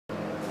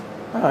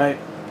Alright,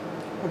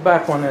 we're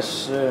back on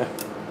this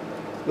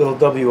little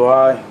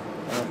WI,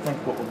 and I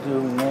think what we'll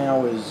do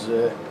now is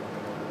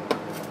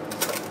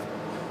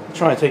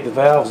try and take the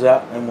valves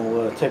out and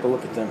we'll take a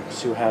look at them,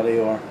 see how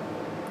they are.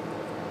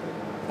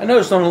 I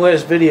noticed on the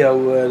last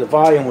video the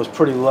volume was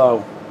pretty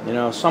low. You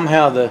know,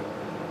 somehow the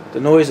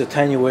noise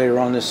attenuator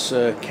on this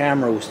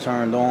camera was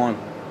turned on,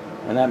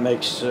 and that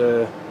makes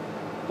the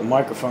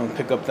microphone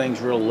pick up things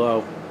real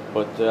low.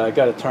 But I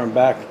got it turned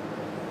back.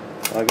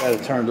 I got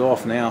it turned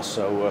off now,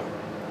 so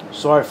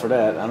sorry for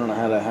that. I don't know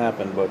how that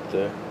happened, but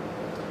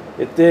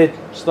it did.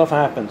 Stuff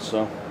happens.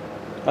 So,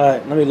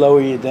 alright, let me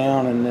lower you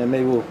down, and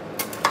maybe we'll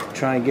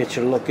try and get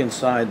you to look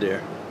inside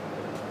there.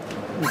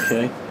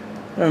 Okay.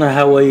 I don't know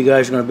how well you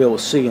guys are going to be able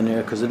to see in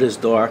there because it is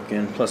dark,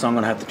 and plus I'm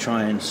going to have to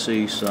try and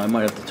see, so I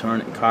might have to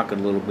turn it and cock it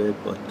a little bit,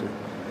 but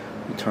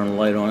you turn the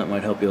light on, it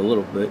might help you a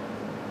little bit.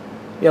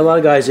 Yeah, a lot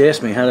of guys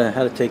ask me how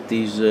to take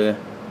these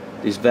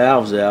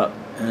valves out,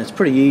 and it's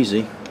pretty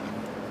easy.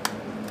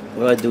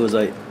 What I do is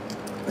I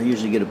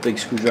usually get a big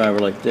screwdriver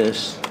like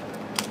this,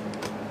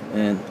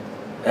 and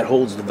that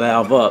holds the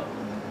valve up.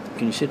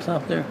 Can you see the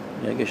top there?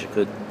 Yeah, I guess you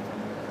could.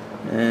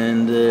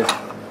 And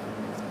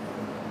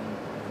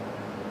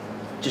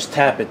just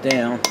tap it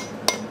down.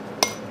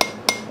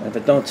 And if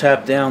it don't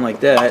tap down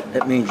like that,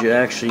 that means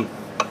your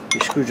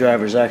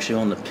screwdriver is actually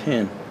on the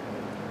pin.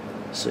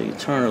 So you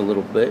turn it a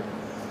little bit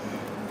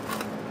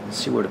and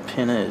see where the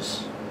pin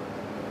is.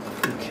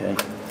 Okay.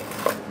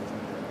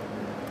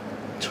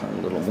 Turn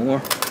a little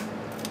more.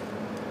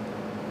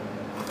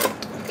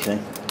 Okay.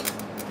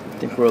 I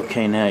think we're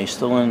okay now. You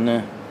still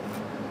in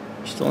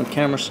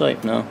camera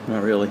sight? No,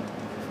 not really.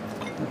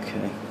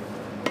 Okay.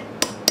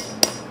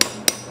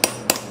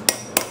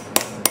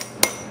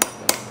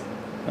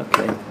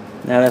 Okay.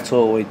 Now that's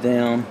all the way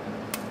down.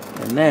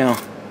 And now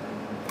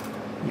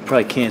you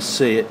probably can't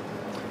see it,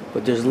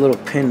 but there's a little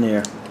pin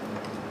there.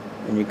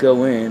 And you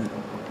go in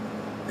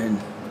and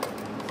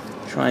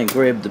try and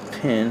grab the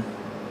pin.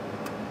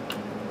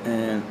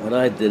 And what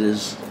I did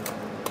is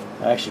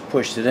I actually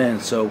pushed it in.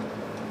 So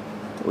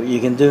what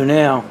you can do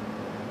now,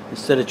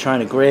 instead of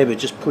trying to grab it,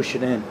 just push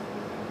it in.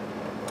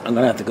 I'm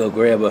gonna have to go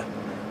grab a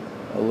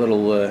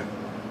little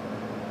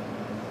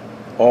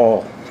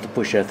awl to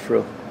push that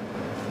through.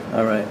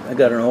 Alright, I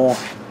got an awl,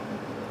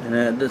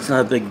 and that's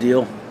not a big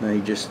deal. Now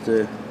you just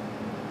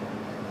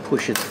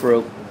push it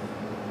through.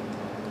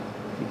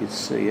 You can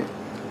see it.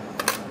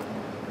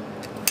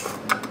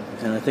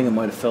 And I think it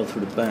might have fell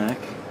through the back.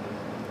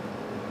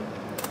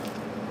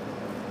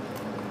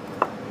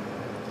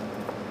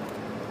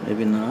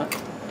 Maybe not.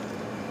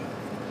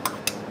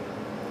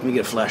 Let me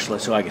get a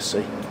flashlight so I can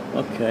see.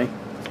 Okay.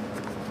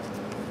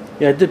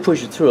 Yeah, I did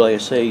push it through. Like I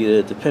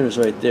say, the pin is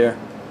right there.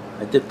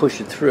 I did push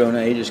it through.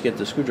 Now you just get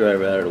the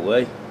screwdriver out of the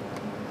way.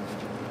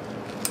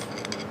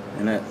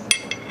 And that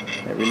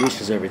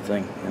releases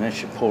everything. And that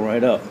should pull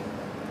right up.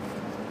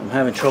 I'm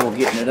having trouble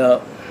getting it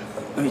up.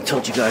 Let me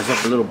tilt you guys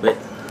up a little bit.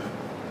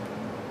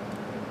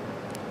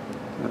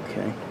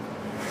 Okay.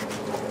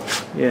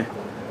 Yeah.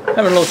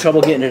 Having a little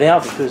trouble getting it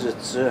out because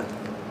it's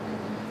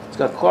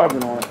got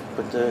carbon on it,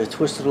 but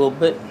twist it a little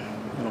bit,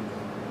 it'll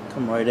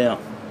come right out.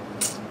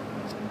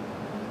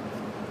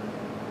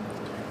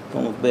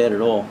 Don't look bad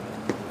at all.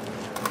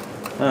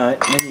 Alright,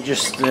 then you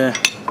just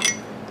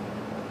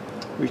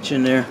reach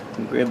in there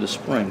and grab the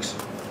springs.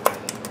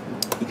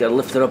 You gotta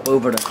lift it up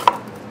over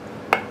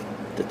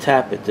to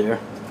tap it there,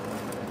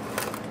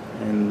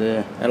 and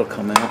that'll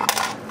come out.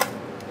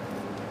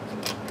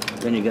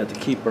 Then you got the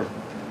keeper.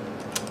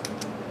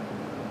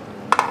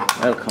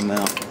 That'll come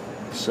out.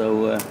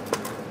 So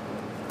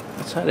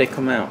that's how they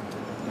come out.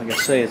 Like I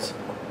say, it's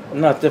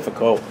not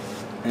difficult,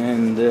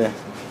 and if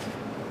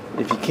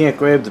you can't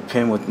grab the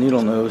pin with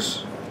needle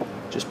nose,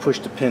 just push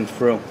the pin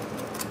through.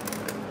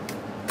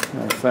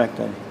 Matter of fact,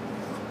 I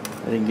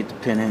didn't get the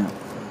pin out.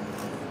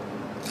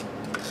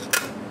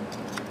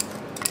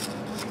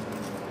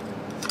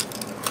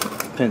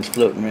 The pin's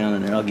floating around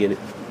in there. I'll get it.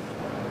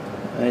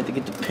 I had to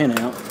get the pin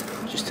out.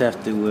 Just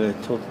have to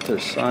tilt it to the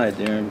side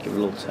there and give it a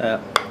little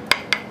tap.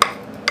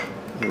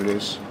 There it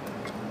is.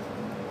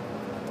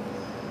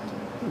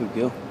 There we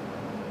go.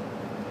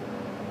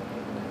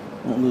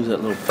 Won't lose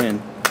that little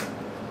pin.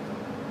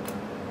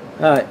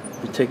 Alright,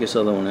 let me take this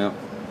other one out.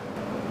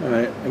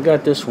 Alright, I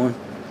got this one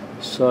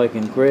so I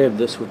can grab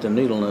this with the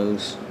needle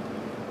nose.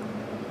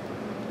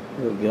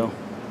 There we go.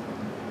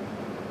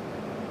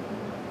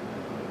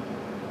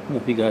 I don't know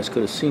if you guys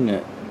could have seen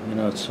that. You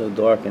know, it's so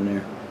dark in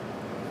there.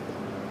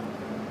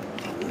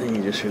 Then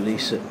you just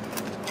release it.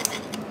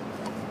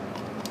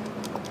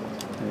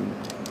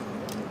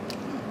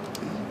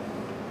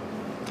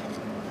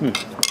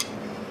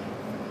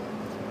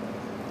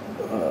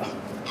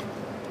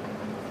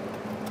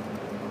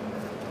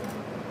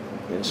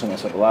 Yeah, this one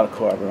must have a lot of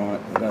carbon on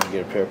it. I'm going to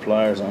get a pair of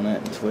pliers on that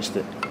and twist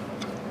it.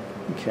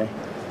 Okay.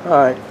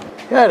 Alright.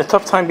 Yeah, I had a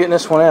tough time getting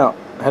this one out.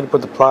 I had to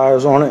put the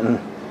pliers on it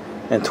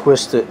and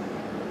twist it.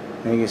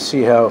 And you can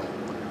see how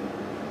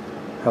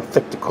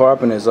thick the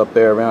carbon is up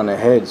there around the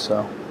head.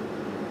 So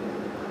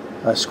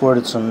I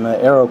squirted some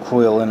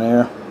Aerocoil in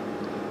there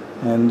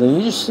And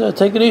you just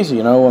take it easy,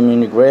 you know. I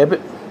mean, you grab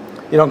it.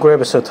 You don't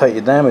grab it so tight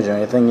you damage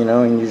anything, you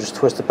know, and you just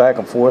twist it back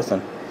and forth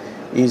and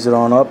ease it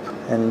on up,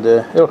 and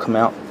it'll come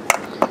out.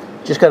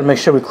 Just got to make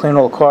sure we clean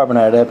all the carbon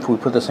out of that before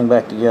we put this thing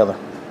back together.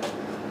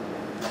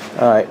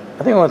 Alright, I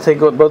think I'm going to take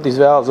both these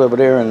valves over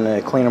there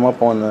and clean them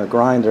up on the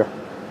grinder,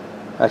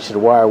 actually the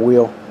wire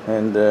wheel,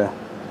 and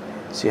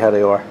see how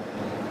they are.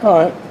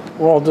 Alright,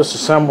 we're all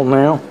disassembled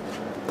now.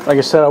 Like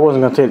I said, I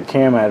wasn't going to take the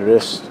cam out of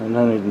this, and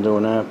no need in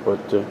doing that,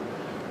 but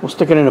we'll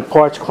stick it in the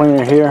parts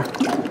cleaner here.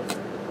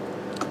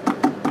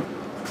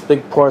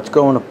 Big parts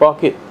go in a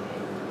bucket.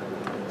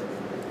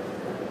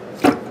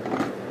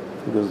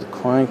 Here goes the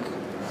crank.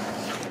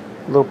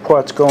 Little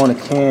parts go in a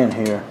can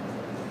here.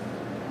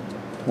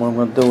 What I'm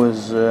going to do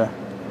is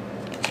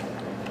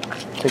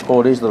take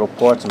all these little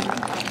parts and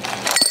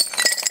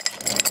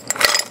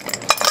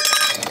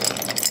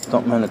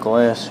dump them in the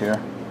glass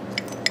here.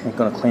 I'm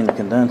going to clean the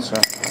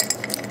condenser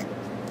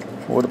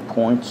for the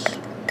points.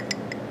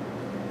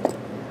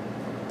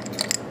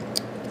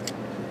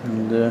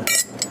 And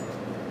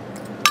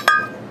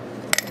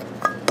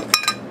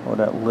or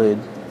that lid.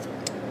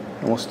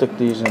 And we'll stick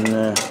these in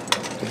the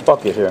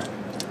bucket here.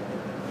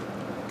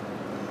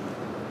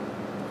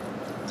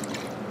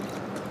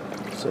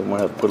 So we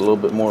might have to put a little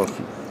bit more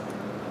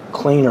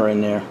cleaner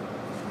in there.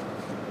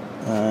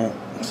 Alright,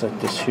 looks like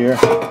this here.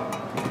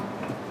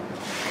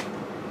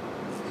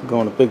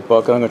 Go in a big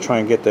bucket. I'm going to try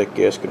and get that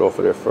gasket off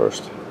of there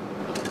first. I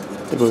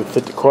think we can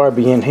fit the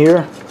carby in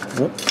here.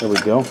 Yep, there we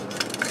go.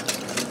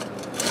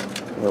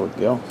 There we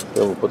go.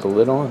 There we'll put the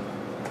lid on.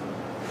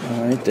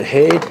 Alright, the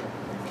head.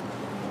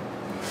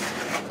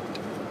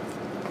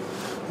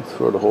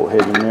 Throw the whole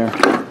head in there.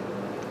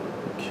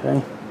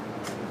 Okay.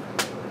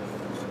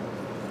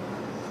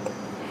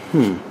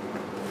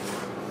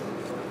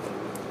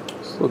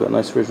 Still got a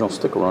nice original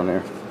sticker on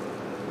there.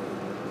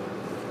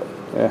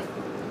 Yeah.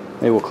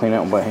 Maybe we'll clean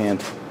that one by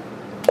hand.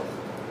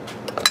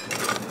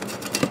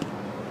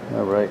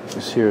 Alright,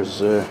 this here's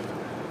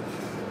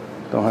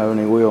don't have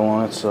any wheel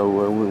on it, so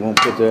we won't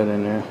put that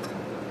in there.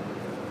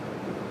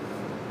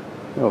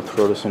 I'll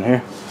throw this in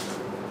here.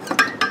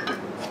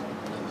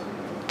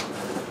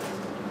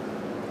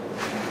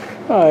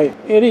 Alright,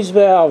 yeah, these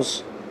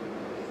valves,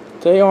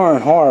 they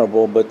aren't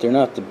horrible, but they're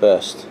not the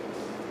best.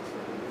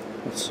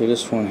 Let's see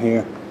this one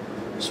here.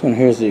 This one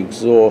here is the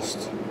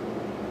exhaust.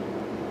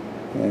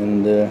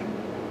 And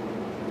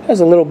has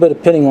a little bit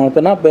of pitting on it,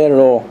 but not bad at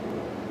all.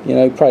 You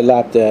know, you probably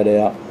lap that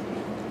out. I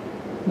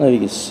don't know if you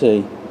can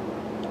see.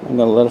 I'm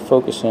going to let it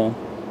focus in.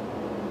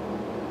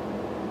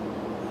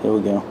 There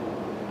we go.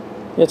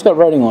 Yeah, it's got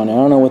writing on it. I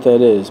don't know what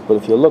that is, but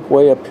if you look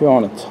way up here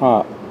on the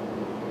top,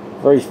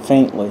 very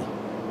faintly,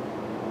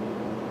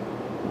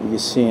 you can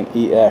see an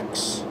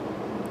EX.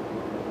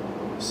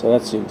 So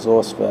that's the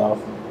exhaust valve.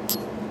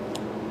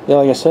 Yeah,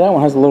 like I said, that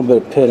one has a little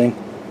bit of pitting.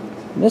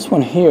 And this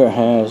one here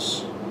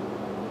has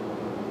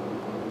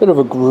a bit of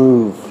a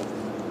groove.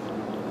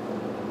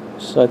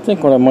 So I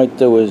think what I might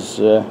do is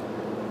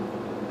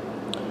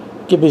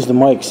give these the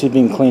mic, see if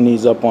he can clean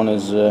these up on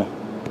his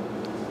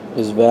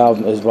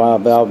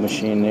valve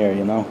machine there,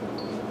 you know.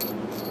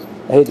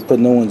 I hate to put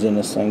new ones in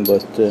this thing,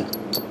 but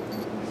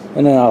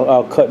and then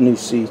I'll cut new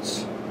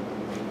seats.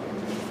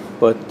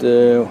 But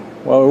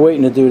while we're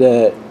waiting to do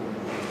that,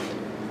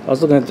 I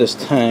was looking at this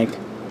tank.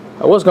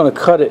 I was going to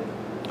cut it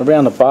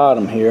around the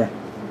bottom here,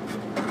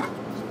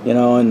 you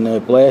know,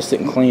 and blast it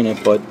and clean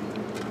it, but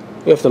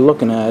after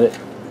looking at it,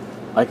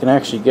 I can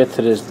actually get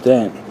to this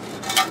dent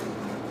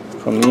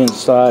from the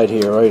inside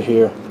here, right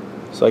here,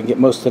 so I can get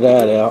most of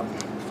that out,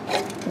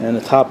 and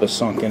the top is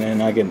sunken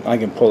in. I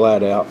can pull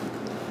that out.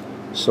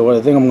 So what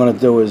I think I'm going to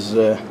do is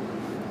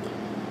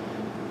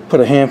put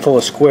a handful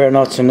of square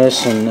nuts in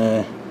this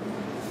and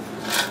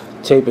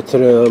tape it to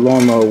the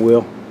lawnmower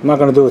wheel. I'm not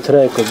going to do it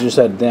today because we just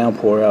had a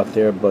downpour out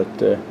there, but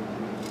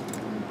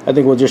I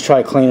think we'll just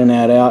try cleaning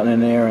that out in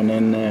there and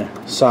then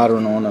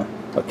soldering on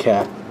a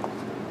cap,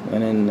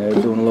 and then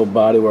doing a little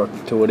body work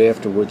to it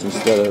afterwards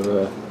instead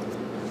of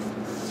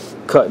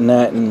cutting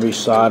that and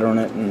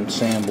resoldering it and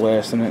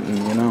sandblasting it, and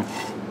you know,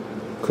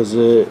 because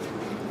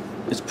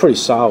it's pretty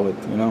solid,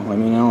 you know. I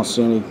mean, I don't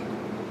see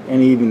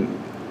any even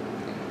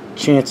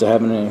chance of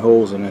having any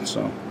holes in it.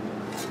 So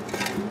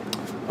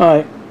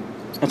alright,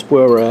 that's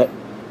where we're at.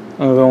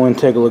 I'm going to go in and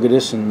take a look at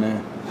this,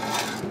 and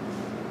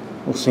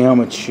we'll see how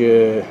much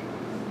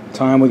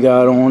time we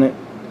got on it,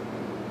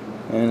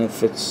 and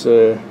if it's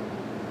a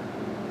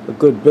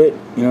good bit,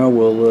 you know,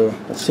 we'll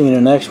see you in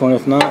the next one.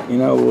 If not, you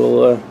know,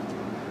 we'll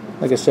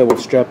like I said, we'll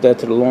strap that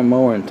to the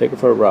lawnmower and take it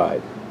for a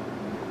ride.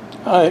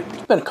 Alright,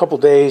 it's been a couple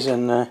days,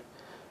 and I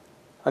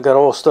got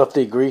all stuff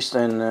degreased,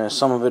 and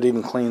some of it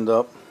even cleaned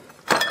up.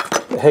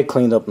 The head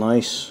cleaned up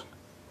nice,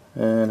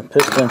 and the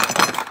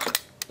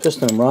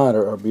piston and rod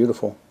are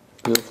beautiful.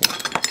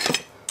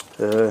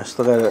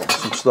 Still got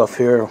some stuff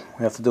here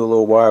we have to do a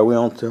little wire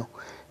wheel to.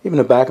 Even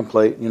the backing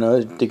plate, you know,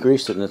 it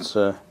degreased it, and it's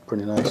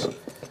pretty nice.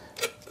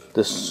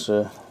 This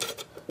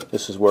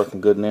is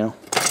working good now.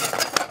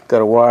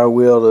 Got a wire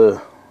wheel,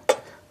 the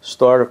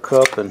starter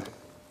cup, and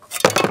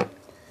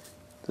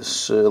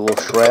This little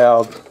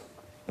shroud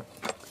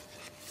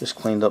just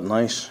cleaned up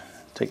nice.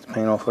 Take the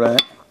paint off of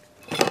that.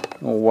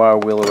 We'll wire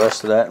wheel the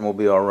rest of that and we'll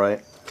be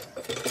alright.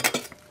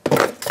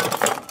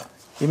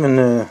 Even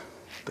the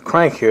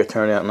crank here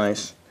turned out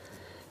nice.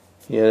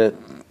 Yeah,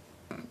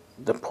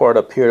 the part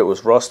up here that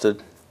was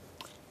rusted,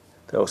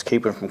 that was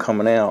keeping it from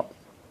coming out,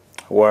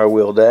 I wire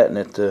wheeled that and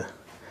it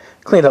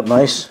cleaned up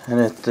nice. And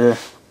it, let's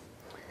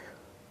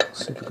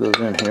see if it goes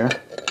in here.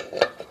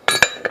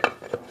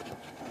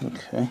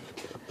 Okay.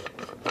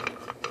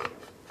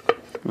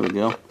 There we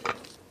go.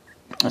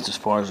 That's as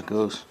far as it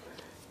goes.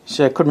 You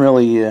see, I couldn't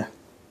really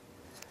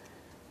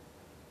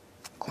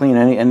clean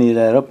any of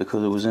that up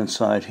because it was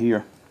inside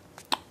here.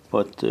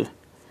 But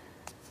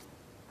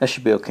that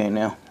should be okay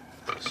now.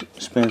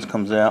 Spins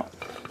comes out.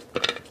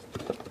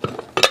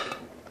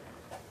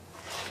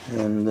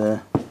 And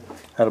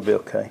that'll be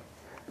okay.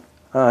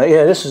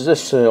 Yeah, this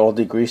is all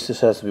degreased.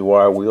 This has to be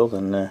wire wheeled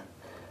and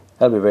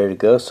that'll be ready to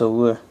go.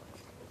 So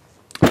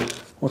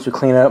once we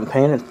clean it up and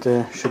paint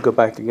it, should go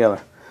back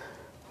together.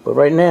 But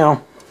right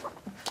now,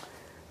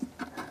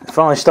 it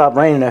finally stopped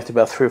raining after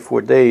about 3 or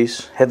 4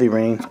 days, heavy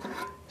rain.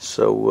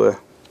 So let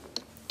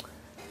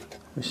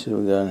me see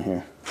what we got in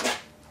here.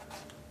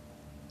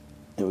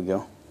 Here we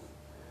go.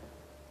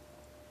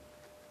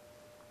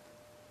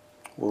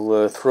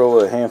 We'll throw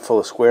a handful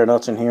of square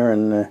nuts in here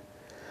and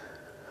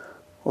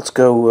let's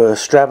go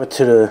strap it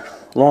to the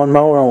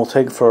lawnmower and we'll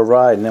take it for a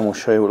ride and then we'll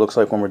show you what it looks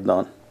like when we're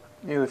done.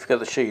 Yeah, we forgot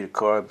to show you the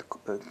carb.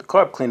 The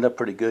carb cleaned up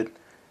pretty good.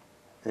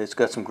 It's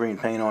got some green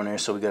paint on there,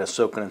 so we got to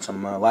soak it in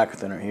some lacquer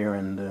thinner here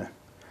and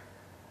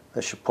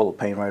that should pull the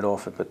paint right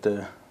off it. But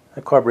that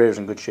carburetor's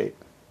in good shape.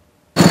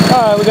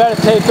 Alright, we got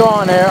it taped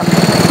on there.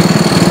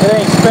 It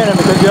ain't spinning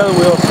because the other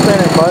wheel's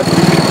spinning, but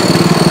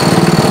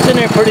it's in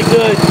there pretty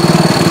good.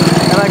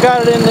 And I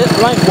got it in this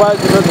lengthwise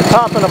because the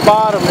top and the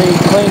bottom need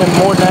cleaning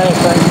more than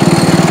anything.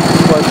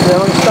 But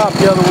let me stop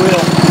the other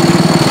wheel.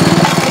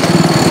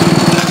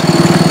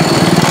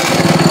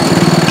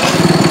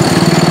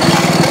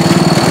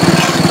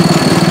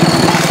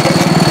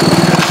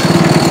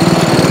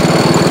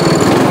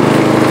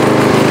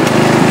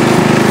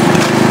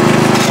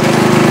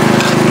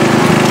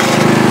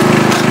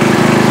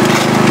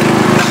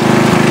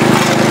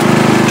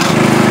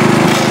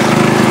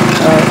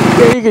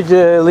 Yeah, you could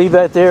leave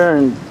that there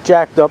and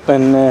jacked up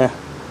and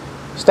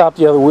stop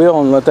the other wheel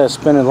and let that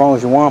spin as long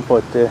as you want,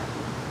 but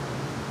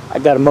I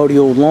got a muddy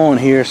old lawn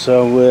here,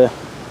 so we're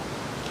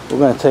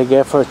going to take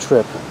that for a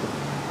trip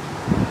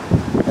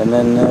and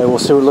then we'll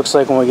see what it looks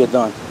like when we get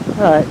done.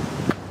 Alright,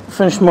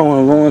 finished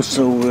mowing the lawn,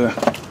 so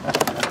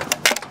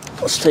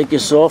let's take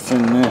this off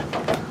and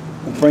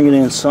we'll bring it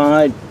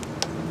inside.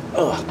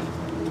 Ugh.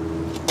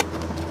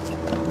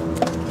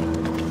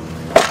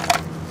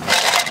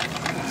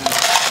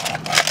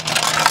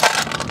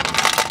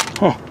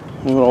 Huh,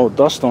 look at all the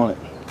dust on it.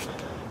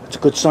 That's a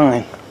good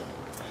sign.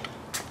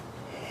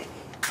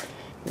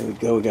 There we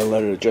go, we gotta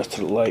let it adjust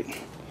to the light.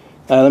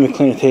 Let me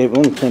clean the table.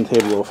 Let me clean the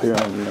table off here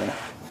and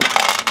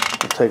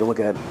we'll take a look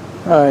at it.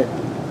 Alright,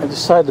 I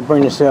decided to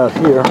bring this out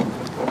here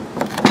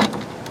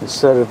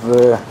instead of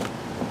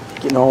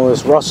getting all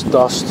this rust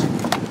dust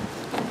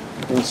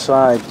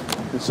inside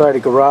the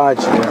garage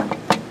here.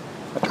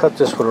 I cut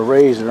this with a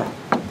razor,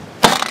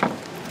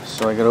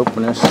 so I gotta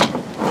open this.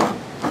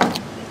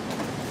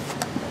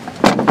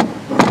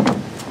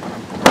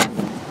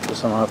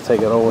 I don't have to take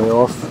it all the way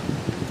off.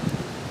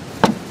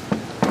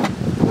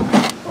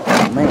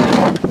 Oh man.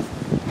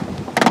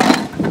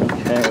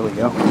 Okay, there we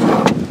go.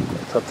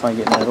 Tough time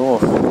getting that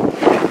off. Whoop.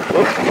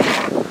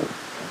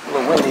 A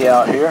little windy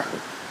out here.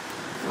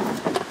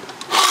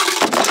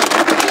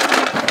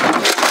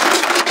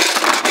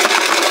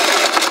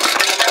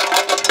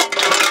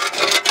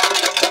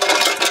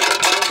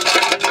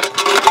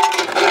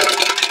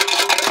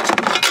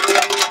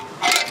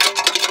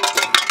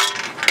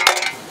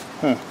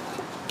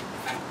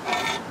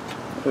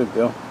 There we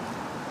go.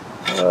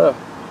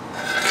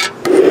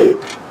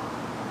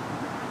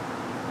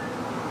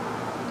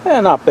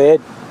 Yeah, not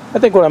bad. I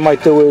think what I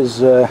might do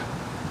is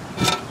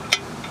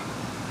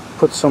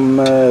put some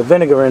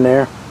vinegar in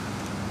there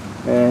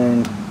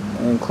and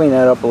clean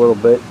that up a little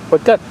bit.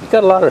 But got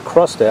a lot of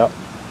crust out.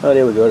 Oh,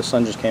 there we go. The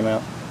sun just came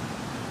out.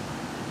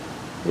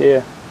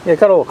 Yeah,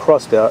 got all the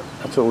crust out.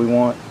 That's what we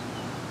want.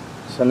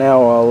 So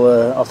now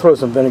I'll throw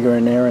some vinegar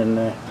in there and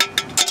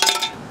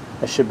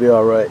that should be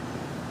all right.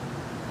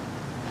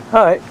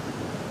 Alright,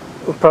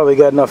 we've probably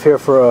got enough here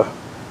for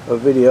a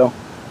video.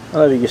 I don't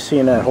know if you can see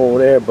in that hole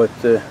there, but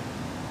it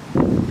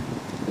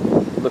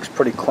looks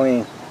pretty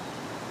clean.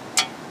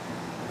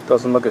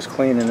 Doesn't look as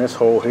clean in this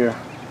hole here.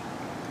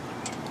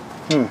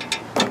 Let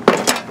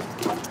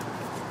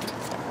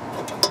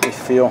me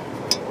feel.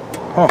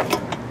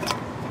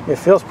 It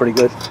feels pretty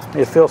good.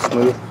 It feels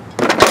smooth.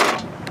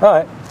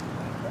 Alright,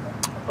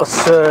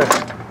 let's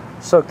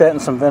soak that in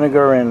some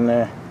vinegar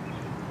and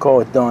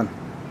call it done.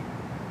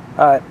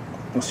 Alright.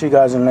 We'll see you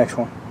guys in the next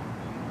one.